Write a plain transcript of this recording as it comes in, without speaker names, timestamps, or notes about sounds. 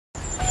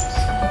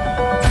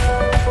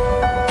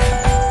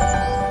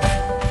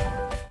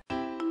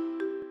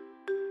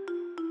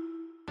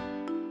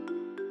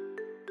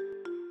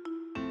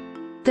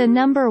The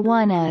number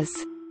 1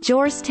 is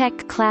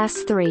Jorestech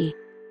Class 3.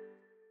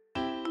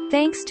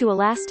 Thanks to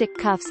elastic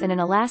cuffs and an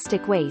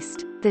elastic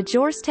waist, the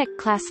Jorestech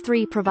Class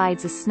 3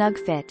 provides a snug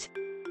fit.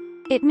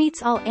 It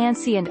meets all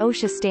ANSI and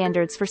OSHA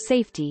standards for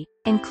safety,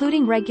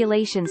 including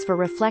regulations for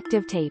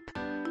reflective tape.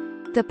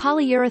 The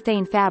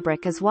polyurethane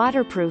fabric is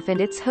waterproof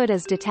and its hood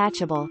is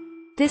detachable.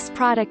 This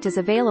product is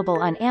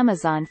available on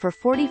Amazon for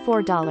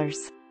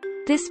 $44.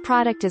 This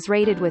product is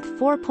rated with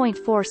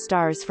 4.4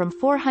 stars from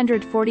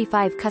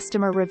 445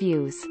 customer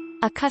reviews.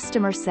 A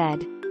customer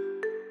said,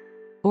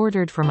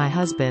 "Ordered for my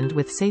husband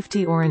with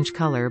safety orange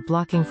color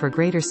blocking for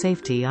greater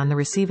safety on the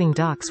receiving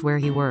docks where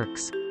he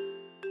works.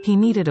 He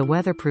needed a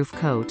weatherproof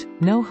coat,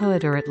 no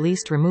hood or at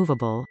least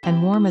removable,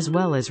 and warm as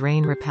well as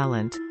rain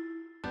repellent.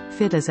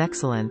 Fit is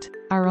excellent.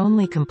 Our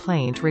only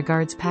complaint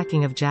regards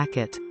packing of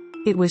jacket.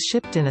 It was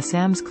shipped in a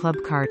Sam's Club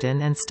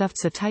carton and stuffed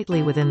so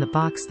tightly within the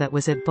box that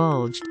it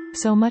bulged,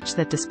 so much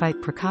that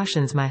despite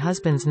precautions my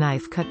husband's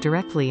knife cut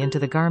directly into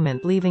the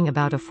garment leaving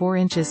about a 4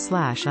 inches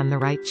slash on the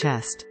right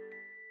chest.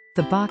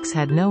 The box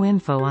had no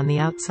info on the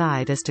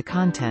outside as to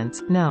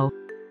contents, no."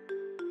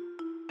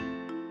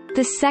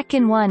 The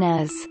second one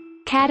is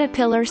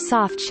Caterpillar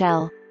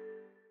Softshell.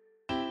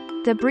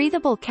 The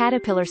breathable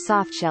Caterpillar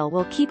Softshell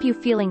will keep you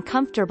feeling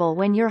comfortable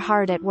when you're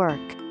hard at work.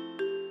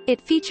 It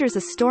features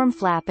a storm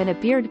flap and a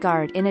beard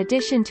guard in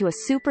addition to a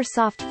super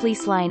soft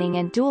fleece lining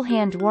and dual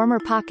hand warmer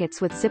pockets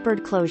with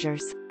zippered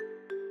closures.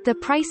 The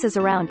price is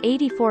around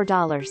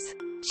 $84.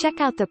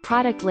 Check out the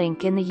product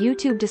link in the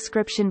YouTube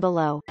description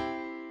below.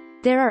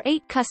 There are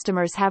 8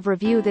 customers have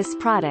reviewed this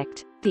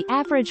product. The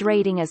average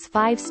rating is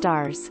 5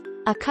 stars.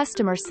 A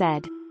customer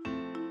said,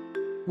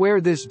 "Wear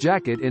this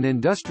jacket in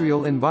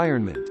industrial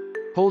environment.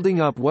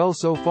 Holding up well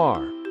so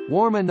far.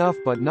 Warm enough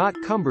but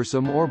not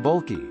cumbersome or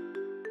bulky.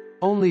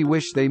 Only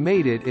wish they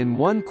made it in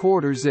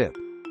 1/4 zip."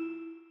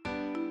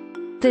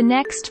 The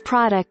next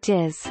product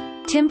is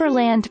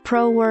Timberland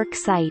Pro Work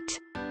Site.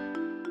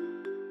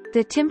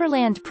 The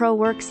Timberland Pro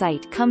Work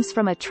Site comes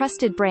from a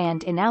trusted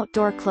brand in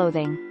outdoor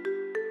clothing.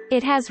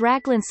 It has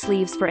raglan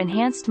sleeves for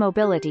enhanced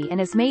mobility and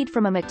is made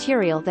from a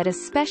material that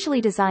is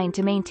specially designed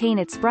to maintain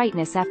its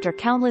brightness after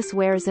countless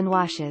wears and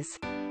washes.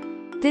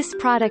 This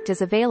product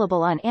is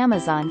available on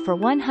Amazon for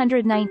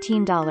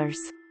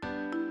 $119.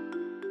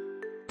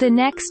 The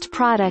next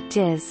product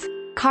is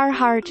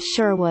Carhartt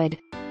Sherwood.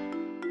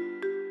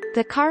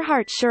 The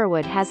Carhartt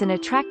Sherwood has an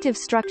attractive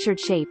structured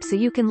shape so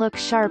you can look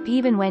sharp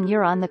even when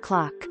you're on the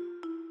clock.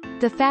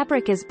 The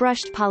fabric is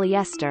brushed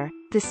polyester,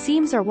 the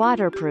seams are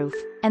waterproof,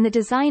 and the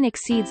design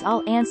exceeds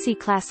all ANSI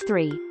Class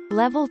 3,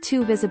 Level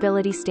 2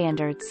 visibility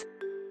standards.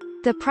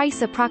 The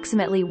price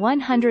approximately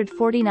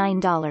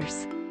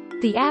 $149.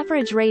 The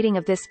average rating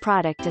of this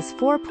product is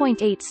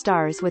 4.8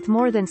 stars with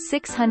more than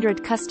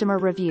 600 customer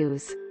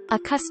reviews. A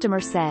customer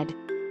said,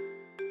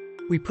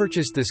 "We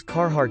purchased this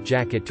Carhartt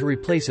jacket to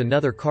replace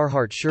another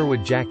Carhartt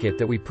Sherwood jacket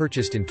that we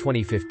purchased in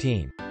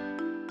 2015.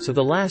 So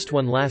the last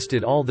one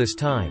lasted all this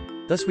time,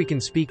 thus we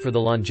can speak for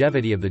the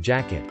longevity of the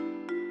jacket.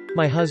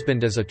 My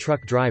husband is a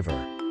truck driver.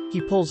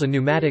 He pulls a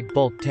pneumatic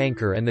bulk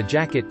tanker and the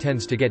jacket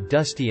tends to get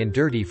dusty and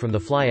dirty from the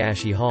fly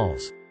ashy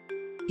hauls.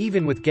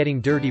 Even with getting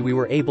dirty we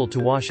were able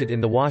to wash it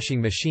in the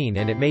washing machine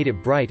and it made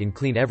it bright and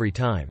clean every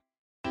time.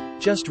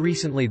 Just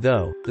recently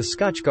though, the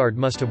Scotchgard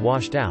must have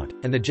washed out,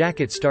 and the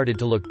jacket started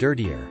to look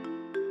dirtier."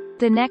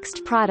 The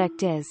next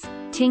product is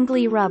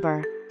Tingley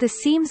Rubber. The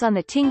seams on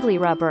the Tingley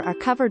Rubber are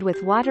covered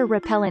with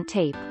water-repellent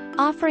tape,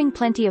 offering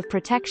plenty of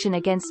protection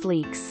against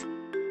leaks.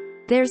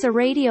 There's a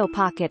radio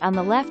pocket on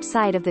the left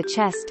side of the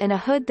chest and a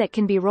hood that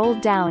can be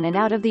rolled down and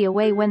out of the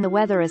way when the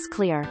weather is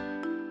clear.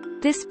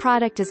 This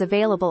product is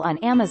available on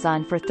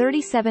Amazon for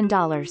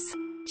 $37.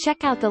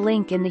 Check out the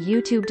link in the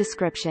YouTube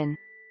description.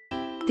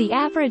 The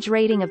average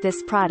rating of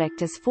this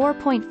product is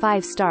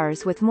 4.5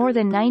 stars with more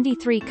than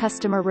 93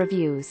 customer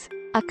reviews.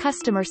 A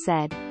customer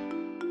said,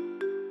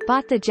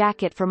 "Bought the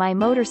jacket for my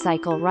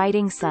motorcycle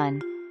riding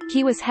son.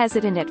 He was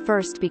hesitant at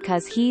first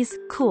because he's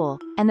cool,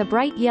 and the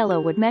bright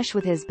yellow would mesh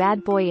with his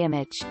bad boy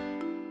image.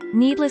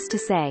 Needless to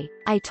say,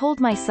 I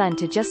told my son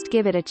to just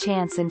give it a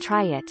chance and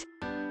try it.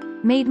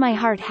 Made my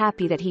heart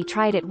happy that he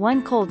tried it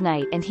one cold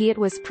night and it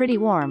was pretty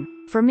warm.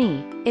 For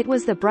me, it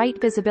was the bright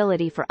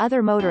visibility for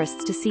other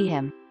motorists to see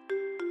him."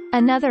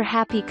 Another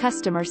happy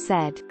customer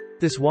said,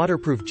 "This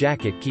waterproof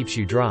jacket keeps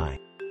you dry.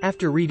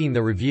 After reading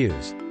the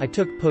reviews, I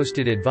took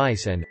posted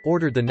advice and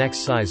ordered the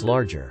next size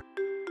larger.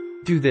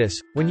 Do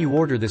this when you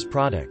order this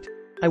product.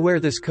 I wear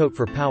this coat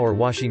for power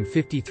washing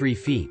 53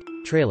 feet,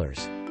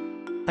 trailers.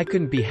 I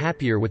couldn't be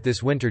happier with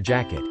this winter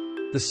jacket.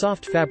 The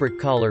soft fabric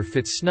collar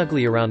fits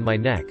snugly around my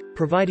neck,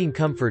 providing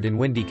comfort in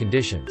windy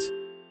conditions."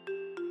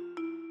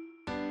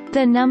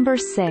 The number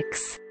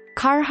 6.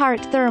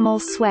 Carhartt Thermal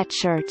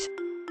Sweatshirt.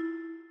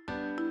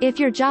 If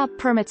your job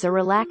permits a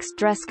relaxed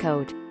dress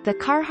code, the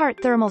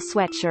Carhartt Thermal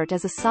Sweatshirt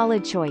is a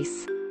solid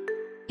choice.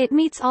 It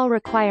meets all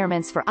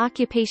requirements for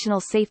occupational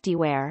safety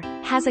wear,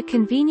 has a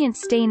convenient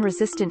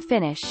stain-resistant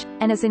finish,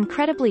 and is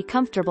incredibly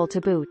comfortable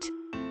to boot.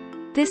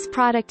 This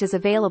product is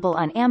available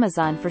on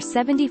Amazon for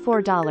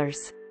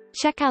 $74.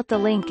 Check out the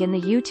link in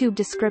the YouTube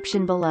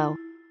description below.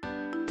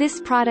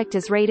 This product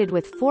is rated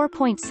with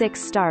 4.6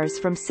 stars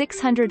from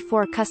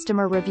 604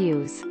 customer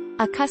reviews.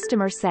 A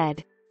customer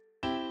said,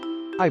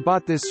 "I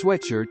bought this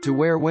sweatshirt to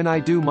wear when I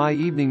do my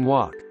evening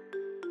walk.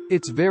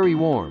 It's very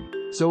warm,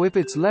 so if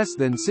it's less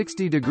than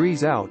 60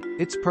 degrees out,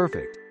 it's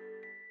perfect.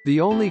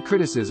 The only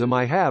criticism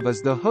I have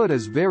is the hood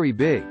is very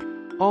big,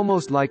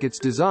 almost like it's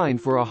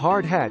designed for a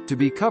hard hat to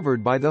be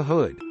covered by the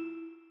hood.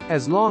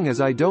 As long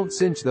as I don't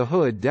cinch the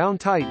hood down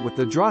tight with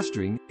the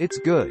drawstring, it's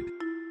good.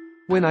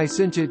 When I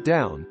cinch it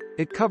down,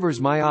 it covers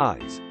my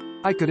eyes.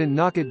 I couldn't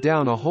knock it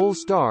down a whole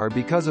star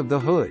because of the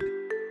hood.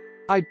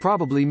 I'd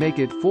probably make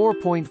it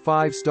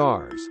 4.5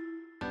 stars.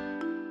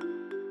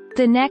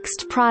 The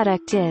next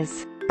product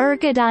is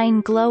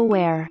Ergodyne Glo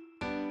Wear.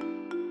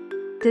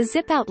 The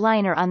zip-out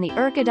liner on the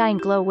Ergodyne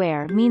Glo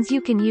Wear means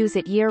you can use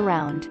it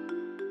year-round.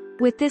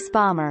 With this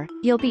bomber,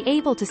 you'll be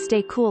able to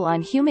stay cool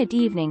on humid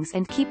evenings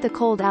and keep the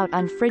cold out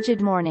on frigid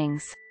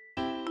mornings.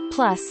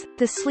 Plus,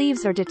 the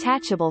sleeves are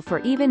detachable for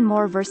even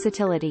more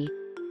versatility.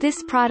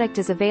 This product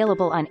is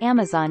available on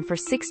Amazon for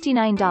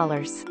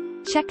 $69.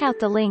 Check out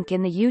the link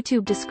in the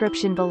YouTube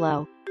description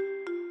below.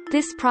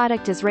 This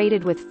product is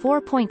rated with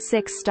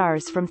 4.6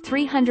 stars from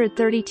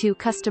 332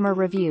 customer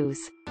reviews.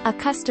 A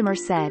customer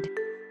said,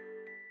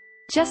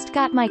 "Just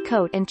got my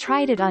coat and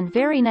tried it on,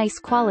 very nice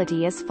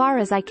quality as far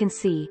as I can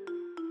see.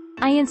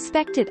 I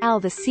inspected all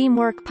the seam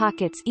work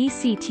pockets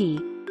etc.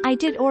 I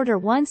did order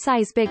one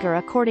size bigger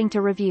according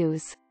to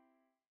reviews.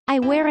 I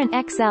wear an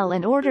XL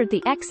and ordered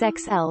the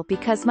XXL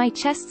because my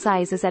chest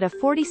size is at a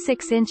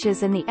 46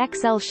 inches and the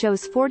XL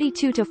shows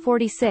 42 to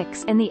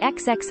 46 and the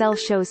XXL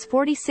shows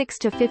 46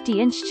 to 50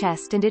 inch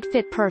chest and it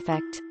fit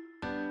perfect.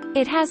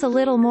 It has a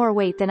little more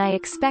weight than I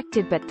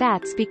expected, but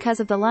that's because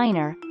of the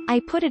liner.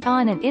 I put it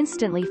on and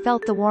instantly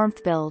felt the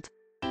warmth build.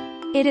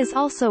 It is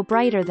also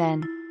brighter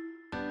than."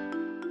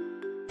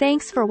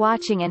 Thanks for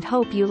watching and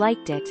hope you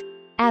liked it.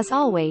 As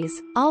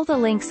always, all the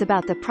links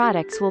about the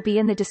products will be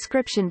in the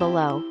description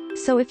below,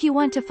 so if you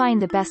want to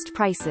find the best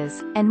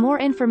prices, and more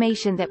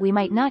information that we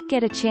might not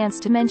get a chance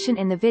to mention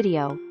in the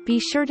video, be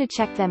sure to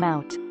check them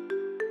out.